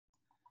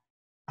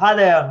Hi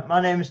there,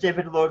 my name is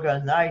David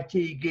Logan,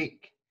 IT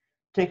geek,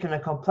 taking the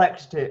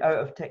complexity out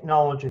of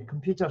technology,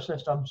 computer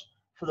systems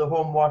for the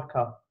home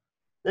worker.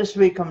 This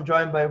week I'm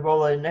joined by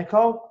Willie and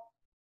Nicol.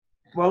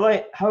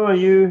 Willie, how are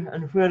you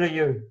and where are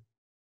you?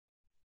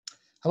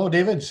 Hello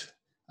David,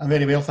 I'm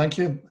very well, thank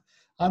you.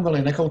 I'm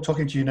Willie Nicol,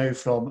 talking to you now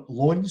from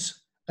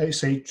Loans,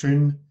 outside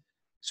Troon,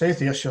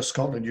 South Ayrshire,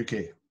 Scotland,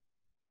 UK.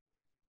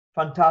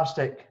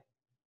 Fantastic.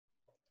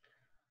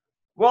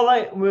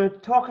 Willie, we're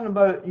talking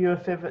about your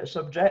favourite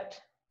subject,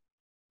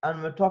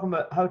 and we're talking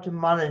about how to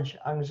manage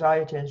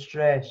anxiety and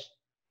stress.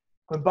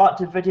 Going back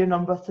to video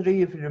number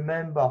 3, if you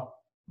remember,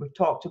 we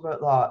talked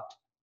about that.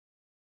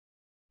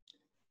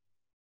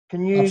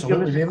 Can you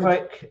Absolutely, give us a David.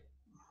 quick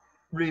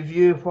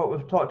review of what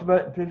we've talked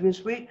about in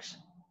previous weeks?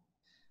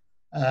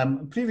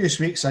 Previous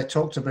weeks I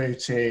talked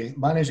about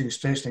managing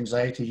stress and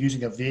anxiety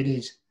using a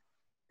varied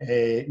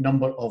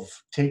number of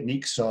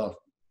techniques, or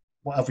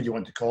whatever you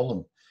want to call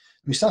them.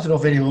 We started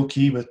off very low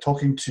key with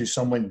talking to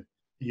someone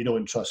you know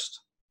and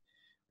trust.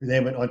 We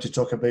then went on to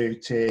talk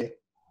about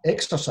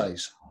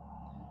exercise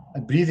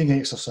and breathing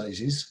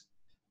exercises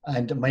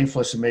and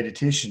mindfulness and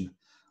meditation.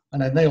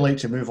 And I'd now like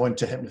to move on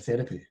to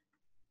hypnotherapy.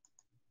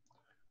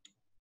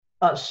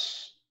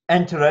 That's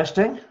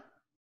interesting.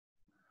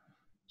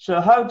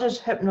 So how does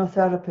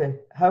hypnotherapy,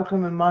 how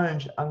can we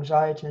manage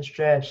anxiety and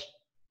stress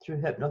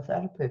through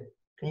hypnotherapy?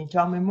 Can you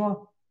tell me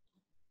more?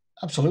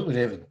 Absolutely,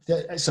 David.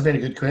 It's a very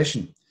good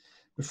question.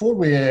 Before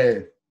we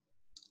go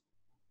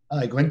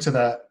into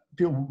that,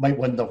 people might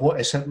wonder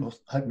what is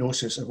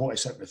hypnosis and what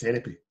is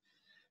hypnotherapy.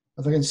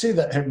 If I can say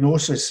that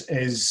hypnosis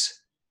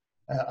is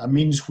a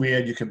means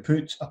where you can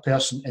put a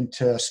person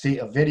into a state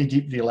of very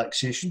deep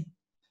relaxation,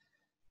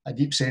 a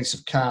deep sense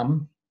of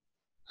calm,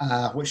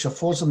 which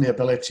affords them the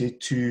ability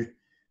to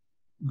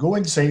go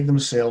inside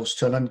themselves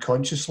to an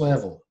unconscious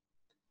level.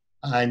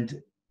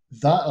 And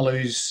that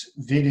allows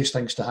various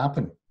things to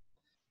happen,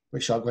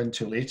 which I'll go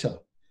into later.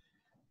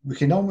 We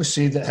can almost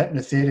say that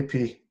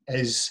hypnotherapy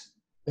is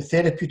the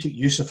therapeutic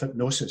use of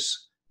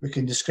hypnosis. We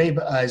can describe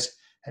it as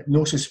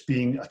hypnosis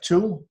being a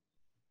tool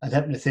and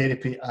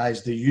hypnotherapy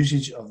as the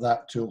usage of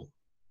that tool.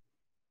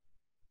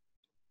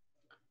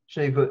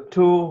 So you've got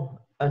tool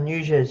and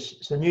uses.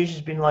 So uses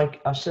being like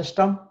a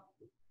system,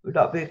 would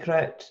that be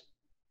correct?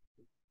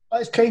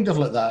 It's kind of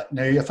like that.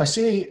 Now, if I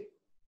say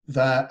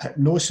that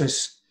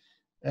hypnosis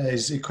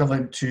is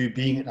equivalent to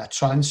being in a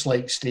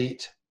trance-like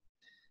state,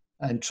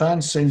 and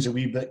trance sounds a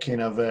wee bit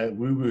kind of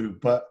woo-woo,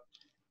 but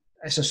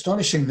it's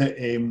astonishing that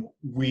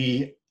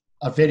we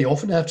are very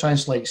often in a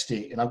trance-like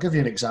state. And I'll give you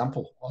an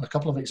example, or a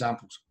couple of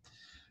examples.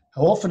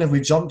 How often have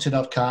we jumped in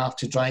our car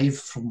to drive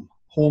from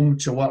home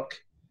to work,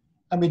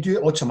 and we do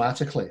it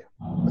automatically,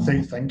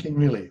 without thinking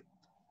really.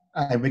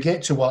 And we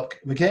get to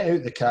work, we get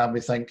out the car and we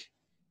think,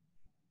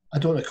 I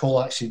don't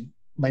recall actually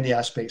many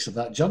aspects of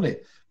that journey,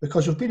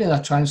 because we've been in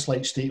a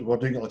trance-like state, we're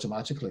doing it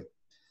automatically.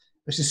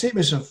 It's the same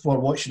as if we're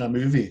watching a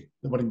movie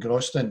that we're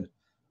engrossed in,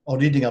 or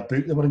reading a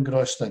book that we're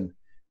engrossed in.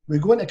 We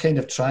go into a kind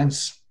of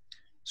trance.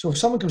 So if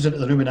someone comes into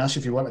the room and asks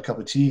if you want a cup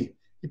of tea,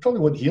 you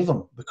probably won't hear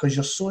them because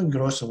you're so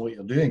engrossed in what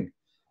you're doing.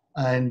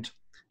 And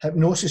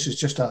hypnosis is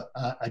just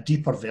a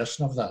deeper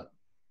version of that.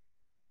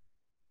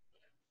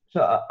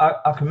 So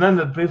I can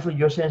remember briefly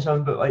you're saying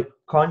something about like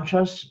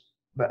conscious,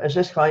 but is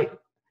this like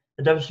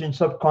the difference between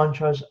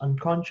subconscious and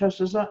conscious,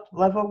 is that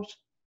levels?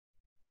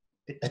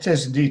 It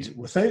is indeed.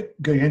 Without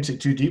going into it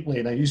too deeply,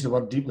 and I use the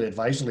word deeply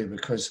advisedly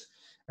because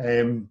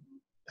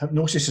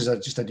hypnosis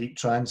is just a deep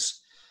trance.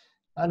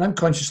 At an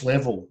unconscious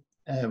level,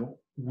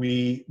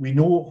 we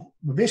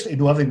basically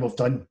know everything we've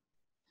done,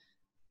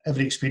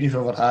 every experience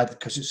we've ever had,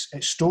 because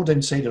it's stored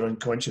inside our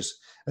unconscious.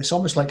 It's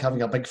almost like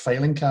having a big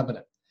filing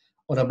cabinet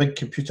or a big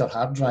computer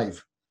hard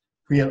drive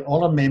where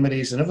all our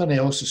memories and everything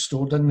else is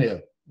stored in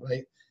there,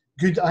 right?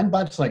 Good and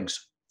bad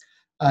things.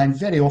 And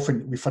very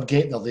often we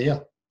forget they're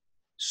there.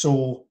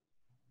 So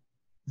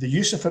the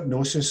use of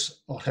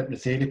hypnosis or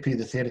hypnotherapy,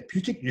 the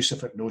therapeutic use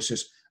of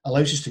hypnosis,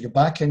 allows us to go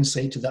back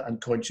inside to that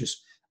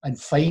unconscious and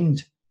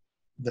find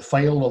the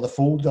file or the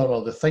folder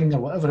or the thing or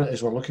whatever it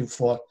is we're looking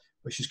for,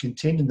 which is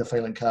contained in the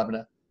filing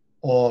cabinet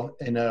or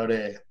in our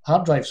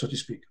hard drive, so to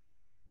speak.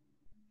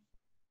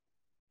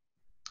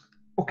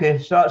 Okay,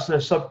 so that's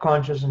the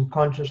subconscious and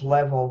conscious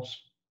levels.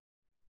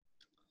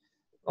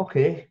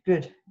 Okay,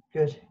 good.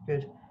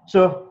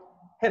 So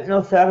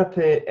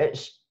hypnotherapy,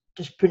 it's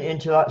just putting you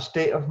into that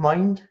state of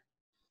mind.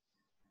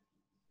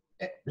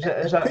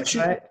 Is that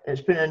correct?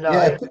 It's putting in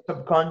that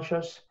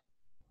subconscious.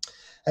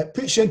 It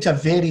puts you into a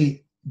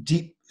very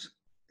deep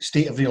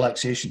state of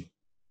relaxation,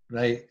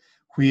 right?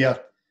 Where,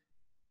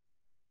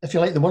 if you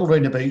like, the world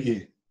around about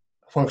you,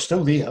 while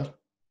still there,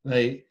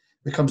 right,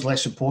 becomes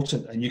less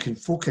important, and you can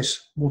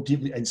focus more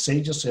deeply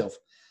inside yourself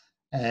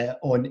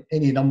on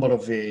any number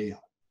of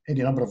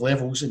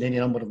levels and any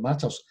number of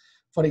matters.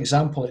 For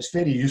example, it's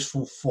very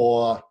useful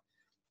for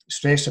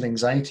stress and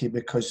anxiety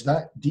because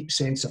that deep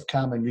sense of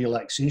calm and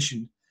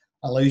relaxation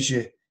allows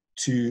you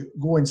to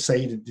go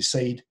inside and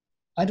decide,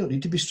 I don't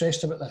need to be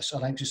stressed about this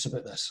or anxious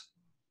about this.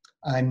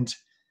 And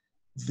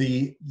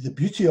the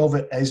beauty of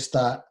it is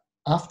that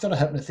after a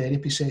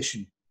hypnotherapy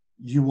session,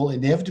 you will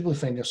inevitably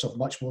find yourself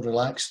much more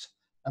relaxed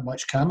and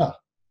much calmer.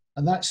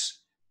 And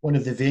that's one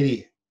of the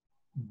very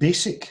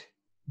basic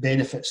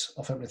benefits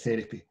of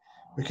hypnotherapy.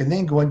 We can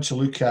then go on to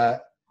look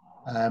at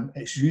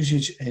its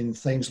usage in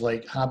things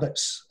like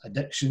habits,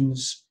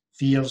 addictions,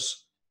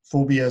 fears,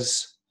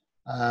 phobias,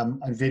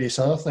 and various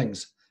other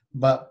things.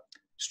 But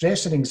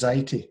stress and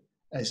anxiety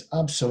is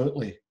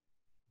absolutely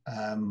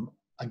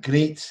a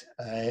great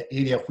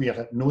area where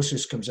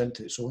hypnosis comes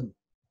into its own.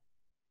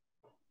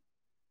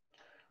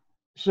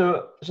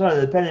 So, sorry,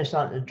 the penny's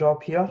starting to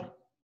drop here.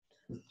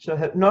 So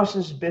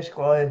hypnosis is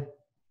basically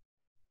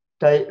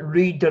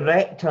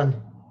redirecting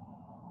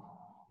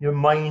your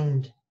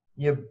mind,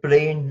 your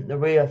brain, the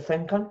way you're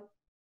thinking.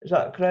 Is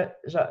that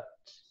correct?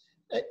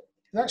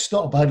 That's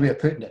not a bad way of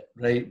putting it,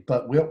 right?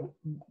 But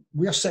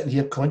we're sitting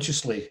here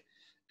consciously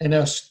in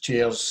our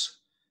chairs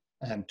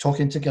and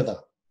talking together.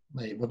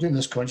 Right? We're doing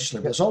this consciously,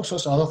 but there's all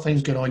sorts of other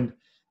things going on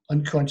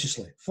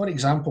unconsciously. For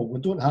example, we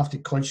don't have to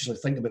consciously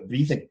think about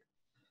breathing,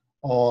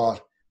 or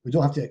we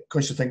don't have to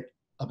consciously think,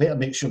 I better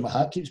make sure my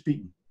heart keeps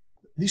beating.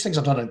 These things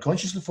are done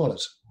unconsciously for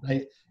us,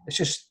 right? It's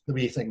just the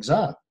way things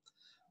are.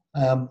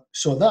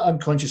 So at that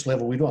unconscious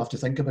level, we don't have to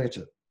think about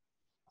it.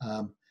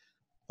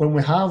 When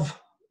we have,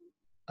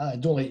 I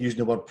don't like using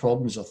the word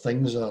problems or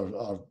things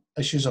or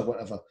issues or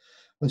whatever.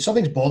 When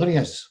something's bothering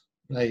us,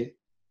 right,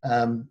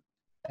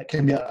 it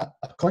can be a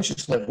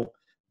conscious level,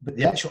 but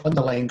the actual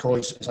underlying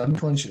cause is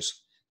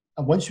unconscious.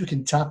 And once we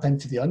can tap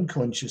into the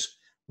unconscious,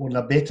 we're in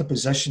a better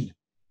position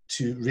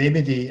to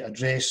remedy,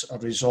 address, or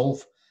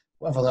resolve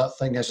whatever that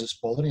thing is that's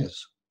bothering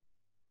us.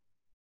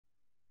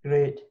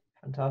 Great,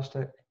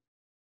 fantastic,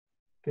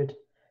 good.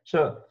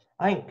 So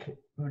I think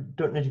we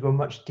don't need to go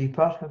much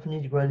deeper. If we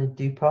need to go any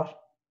deeper,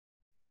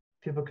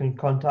 people can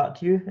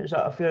contact you. Is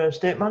that a fair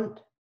statement?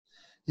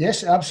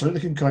 Yes, absolutely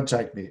can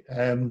contact me.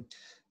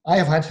 I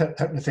have had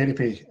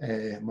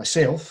hypnotherapy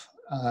myself,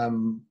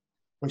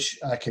 which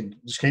I can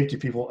describe to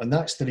people, and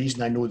that's the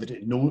reason I know that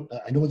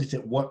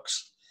it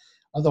works.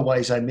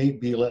 Otherwise, I may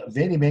be like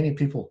very many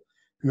people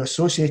who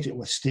associate it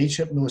with stage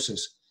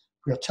hypnosis,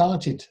 who are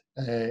talented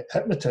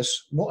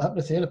hypnotists, not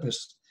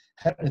hypnotherapists,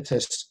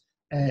 hypnotists,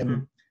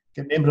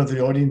 get members of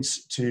the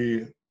audience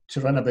to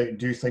run about and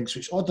do things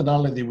which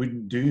ordinarily they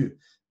wouldn't do,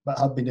 but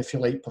have been, if you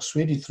like,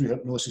 persuaded through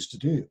hypnosis to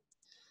do.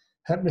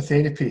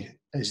 Hypnotherapy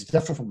is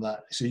different from that.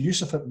 It's the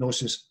use of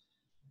hypnosis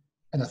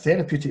in a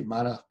therapeutic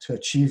manner to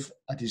achieve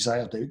a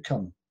desired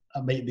outcome.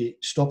 It might be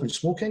stopping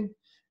smoking.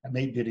 It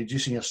might be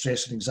reducing your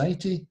stress and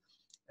anxiety.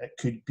 It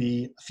could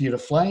be fear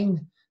of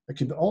flying. It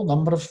could be all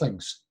number of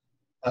things.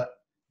 But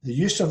the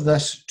use of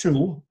this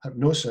tool,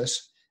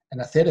 hypnosis,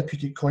 in a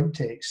therapeutic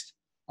context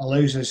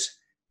allows us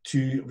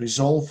to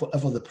resolve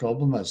whatever the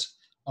problem is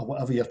or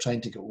whatever you're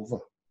trying to get over.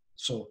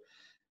 So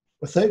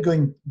without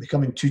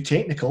becoming too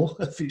technical,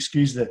 if you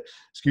excuse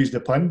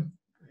the pun,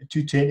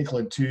 too technical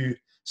and too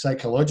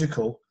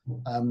psychological,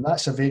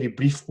 that's a very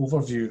brief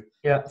overview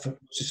of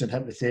hypnosis and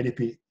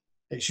hypnotherapy.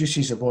 Its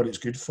uses of what it's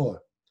good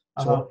for.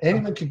 So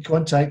anyone can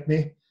contact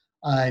me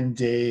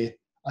and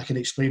I can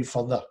explain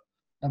further.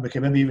 And we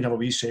can maybe even have a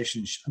wee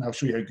session and I'll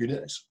show you how good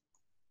it is.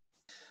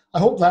 I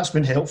hope that's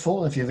been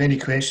helpful. If you have any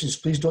questions,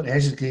 please don't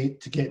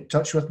hesitate to get in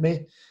touch with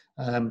me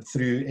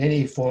through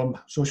any form,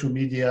 social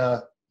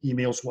media,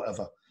 emails,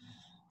 whatever.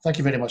 Thank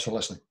you very much for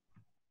listening.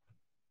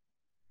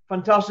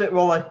 Fantastic,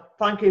 Willie.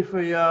 Thank you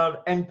for your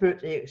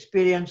input and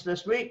experience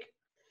this week.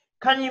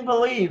 Can you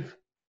believe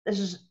this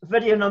is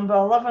video number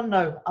 11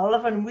 now?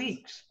 11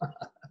 weeks.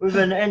 We've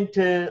been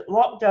into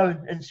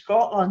lockdown in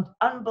Scotland.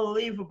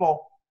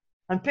 Unbelievable.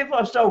 And people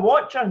are still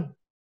watching.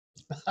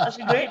 That's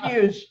great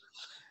news.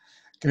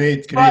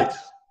 Great. But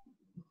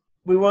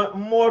we want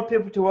more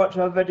people to watch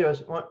our videos.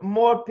 We want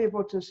more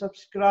people to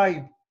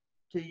subscribe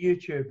to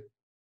YouTube.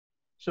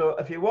 So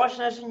if you're watching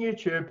this on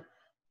YouTube,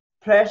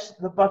 press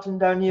the button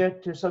down here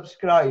to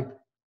subscribe.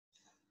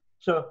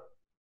 So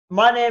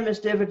my name is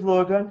David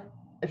Logan.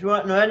 If you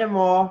want to know any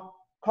more,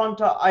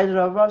 contact either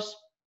of us.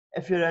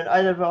 If you're in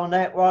either of our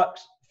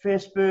networks,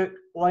 Facebook,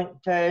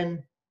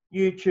 LinkedIn,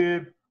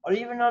 YouTube, or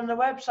even on the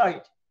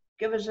website,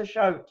 give us a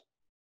shout.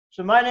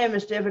 So my name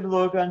is David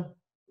Logan,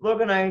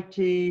 Logan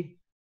IT,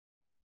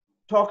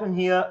 talking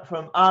here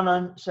from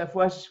Annan,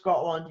 Southwest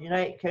Scotland,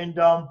 United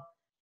Kingdom.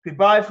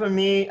 Goodbye from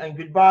me and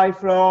goodbye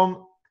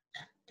from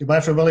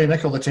Willie and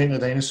Nicol, the Techno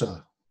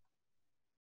Dinosaur.